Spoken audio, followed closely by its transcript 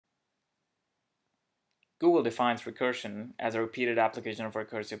Google defines recursion as a repeated application of a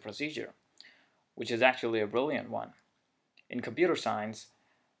recursive procedure, which is actually a brilliant one. In computer science,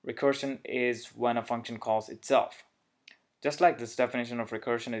 recursion is when a function calls itself. Just like this definition of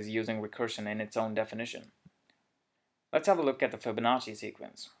recursion is using recursion in its own definition. Let's have a look at the Fibonacci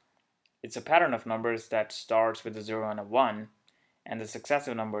sequence. It's a pattern of numbers that starts with a 0 and a 1, and the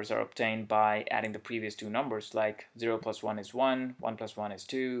successive numbers are obtained by adding the previous two numbers, like 0 plus 1 is 1, 1 plus 1 is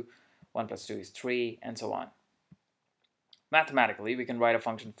 2, 1 plus 2 is 3, and so on. Mathematically, we can write a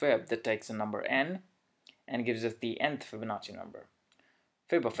function fib that takes a number n and gives us the nth Fibonacci number.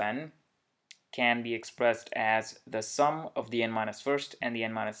 Fib of n can be expressed as the sum of the n minus first and the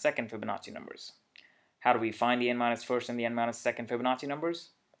n minus second Fibonacci numbers. How do we find the n minus first and the n minus second Fibonacci numbers?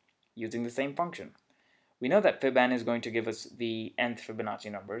 Using the same function. We know that fib n is going to give us the nth Fibonacci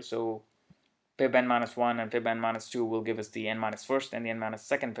number, so fib n minus 1 and fib n minus 2 will give us the n minus first and the n minus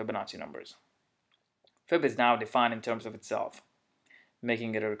second Fibonacci numbers. Fib is now defined in terms of itself,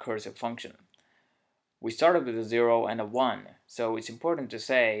 making it a recursive function. We started with a 0 and a 1, so it's important to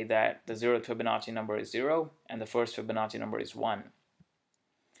say that the 0th Fibonacci number is 0 and the first Fibonacci number is 1.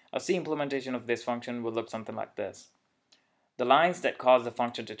 A C implementation of this function would look something like this. The lines that cause the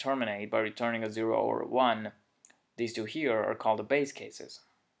function to terminate by returning a 0 or a 1, these two here are called the base cases.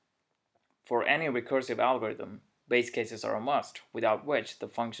 For any recursive algorithm, base cases are a must, without which the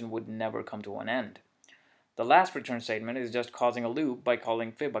function would never come to an end. The last return statement is just causing a loop by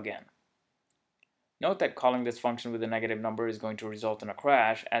calling fib again. Note that calling this function with a negative number is going to result in a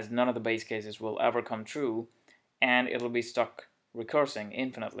crash, as none of the base cases will ever come true, and it'll be stuck recursing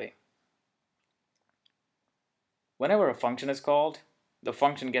infinitely. Whenever a function is called, the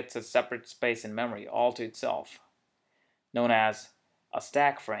function gets a separate space in memory all to itself, known as a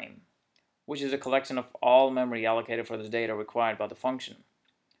stack frame, which is a collection of all memory allocated for the data required by the function,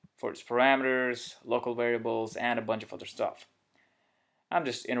 for its parameters, local variables, and a bunch of other stuff. I'm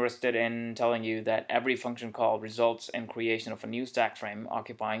just interested in telling you that every function call results in creation of a new stack frame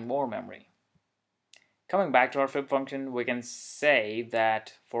occupying more memory. Coming back to our fib function, we can say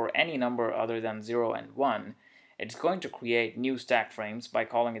that for any number other than 0 and 1, it's going to create new stack frames by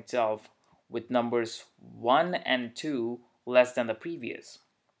calling itself with numbers 1 and 2 less than the previous.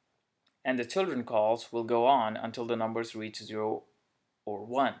 And the children calls will go on until the numbers reach 0 or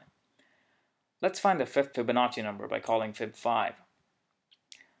 1. Let's find the fifth Fibonacci number by calling fib 5.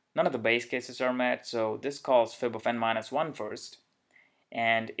 None of the base cases are met, so this calls fib of n minus 1 first,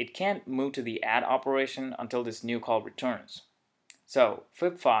 and it can't move to the add operation until this new call returns. So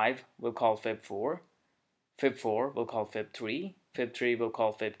fib 5 will call fib 4, fib 4 will call fib 3, fib 3 will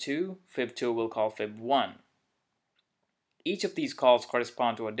call fib 2, fib 2 will call fib 1. Each of these calls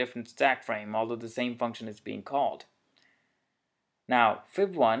correspond to a different stack frame, although the same function is being called. Now,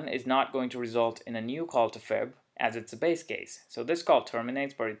 fib 1 is not going to result in a new call to fib, as it's a base case, so this call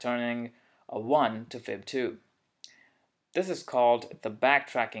terminates by returning a 1 to fib 2. This is called the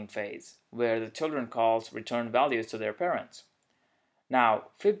backtracking phase, where the children calls return values to their parents. Now,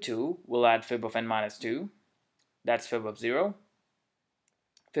 fib 2 will add fib of n minus 2, that's fib of 0.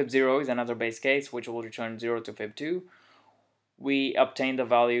 Fib 0 is another base case, which will return 0 to fib 2. We obtain the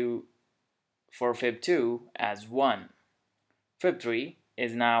value for fib 2 as 1. Fib 3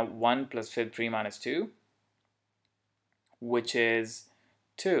 is now 1 plus fib 3 minus 2, which is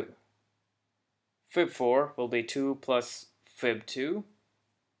 2. Fib 4 will be 2 plus fib 2.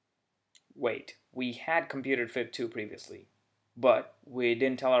 Wait, we had computed fib 2 previously, but we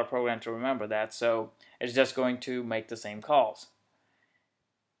didn't tell our program to remember that, so it's just going to make the same calls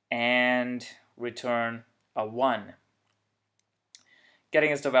and return a 1,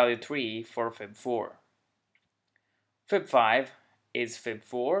 getting us the value 3 for fib 4. Fib 5 is fib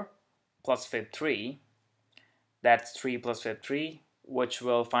 4 plus fib 3. That's 3 plus fib 3, which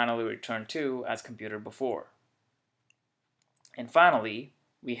will finally return 2 as computed before. And finally,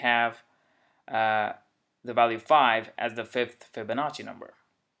 we have the value 5 as the fifth Fibonacci number.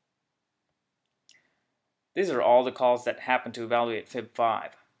 These are all the calls that happen to evaluate fib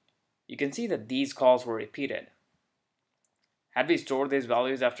 5. You can see that these calls were repeated. Had we stored these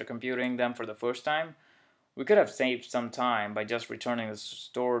values after computing them for the first time, we could have saved some time by just returning the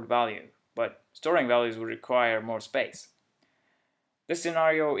stored value, but storing values would require more space. This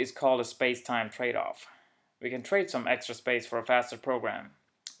scenario is called a space-time trade-off. We can trade some extra space for a faster program,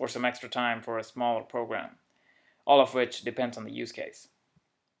 or some extra time for a smaller program, all of which depends on the use case.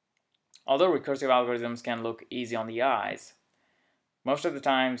 Although recursive algorithms can look easy on the eyes, most of the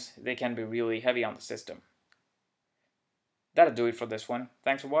times they can be really heavy on the system. That'll do it for this one.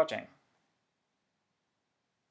 Thanks for watching.